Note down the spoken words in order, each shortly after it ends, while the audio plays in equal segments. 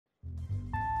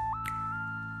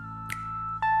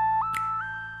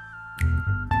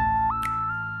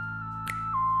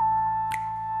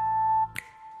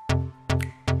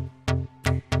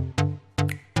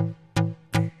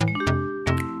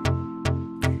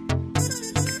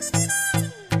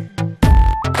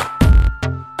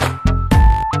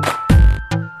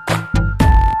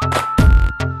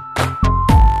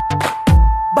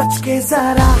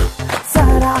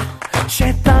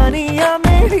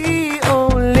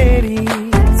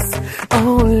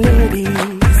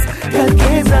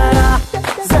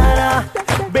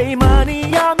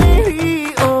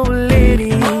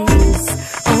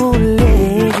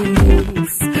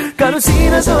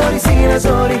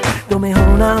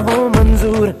हो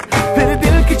मंजूर। फिर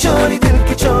दिल की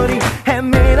चोरी है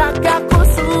मेरा क्या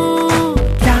कसूर?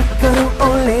 क्या करूं ओ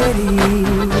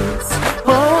लेडीज,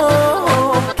 ओ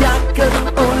क्या करूं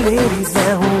ओ लेडीज,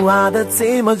 मैं हूँ आदत से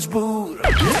मजबूर।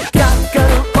 क्या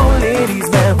करूं ओ लेडीज,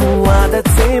 मैं हूँ आदत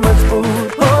से मजबूर।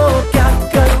 ओ क्या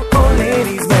करूं ओ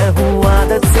लेडीज, मैं हूँ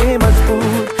आदत से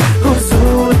मजबूर।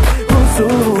 हुजूर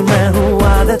हुजूर मैं हूँ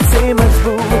आदत से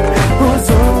मजबूर।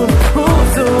 हुजूर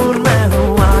हुजूर मैं हूँ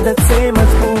आदत से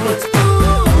मजबूर।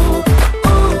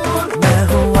 मैं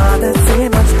हूँ आदत से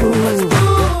मजबूर।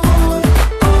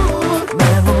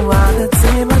 मैं हूँ आदत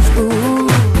से मजबूर।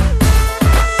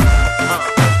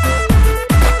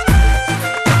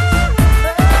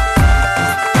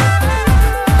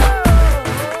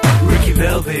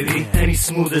 Baby, and he's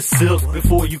smooth as silk.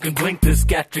 Before you can blink, this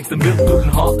cat drinks the milk. Golden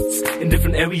hearts in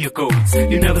different area codes.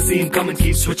 You never see him come and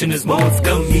keep switching his modes.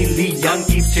 Chameleon young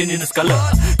keeps changing his color.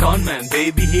 Con man,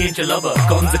 baby, he ain't your lover.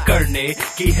 Kaun se karne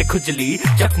ki hai khujli,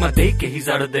 chakma de ke he's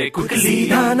out of there quickly.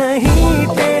 सीधा नहीं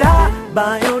तेरा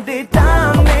biodata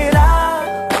मेरा,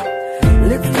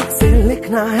 lipstick से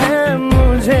लिखना है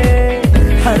मुझे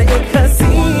हर एक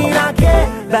हसीना के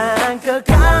बैंक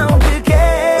अकाउंट के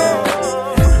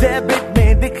डेबिट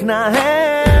में दिखना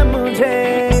है मुझे।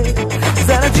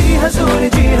 जरा जी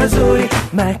हजूरी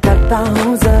मैं करता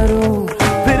हूँ जरूर।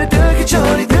 फिर दिल की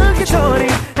चोरी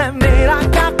है मेरा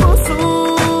क्या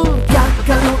कसूर? क्या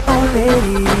करूँ ओ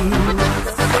लेडीज,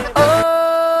 ओ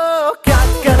क्या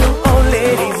करूँ ओ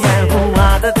लेडीज, मैं हूँ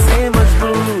आदत से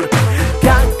मजबूर।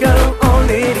 क्या करूँ ओ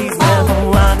लेडीज, मैं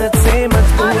हूँ आदत से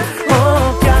मजबूर। ओ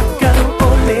क्या करूँ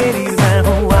ओ लेडीज, मैं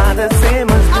हूँ आदत से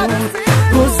मजबूर।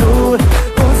 हुजूर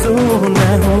हुजूर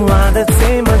मैं हूँ आदत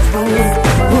से मजबूर।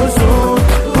 हुजूर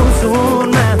हुजूर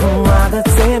मैं हूँ आदत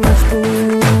से मजबूर।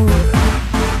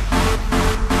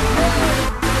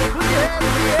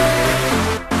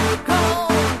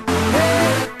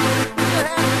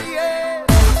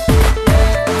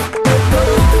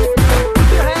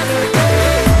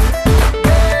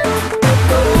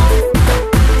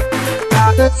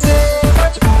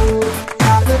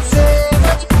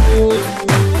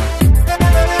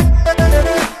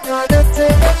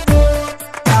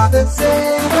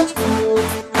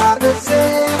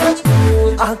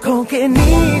 आंखों के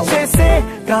नीचे से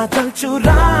काजल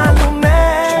चुरा लूं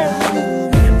मैं,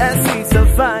 ऐसी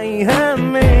सफाई है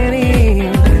मेरी।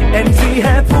 एंट्री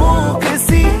है फूक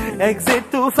सी, एग्जिट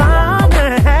तूफान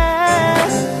है,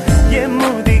 ये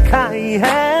मुंह दिखाई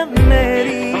है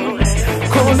मेरी।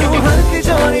 खोलूं हर की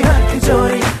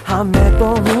चोरी, हाँ मैं तो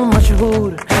हूँ मशहूर।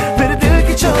 फिर दिल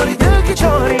की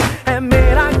चोरी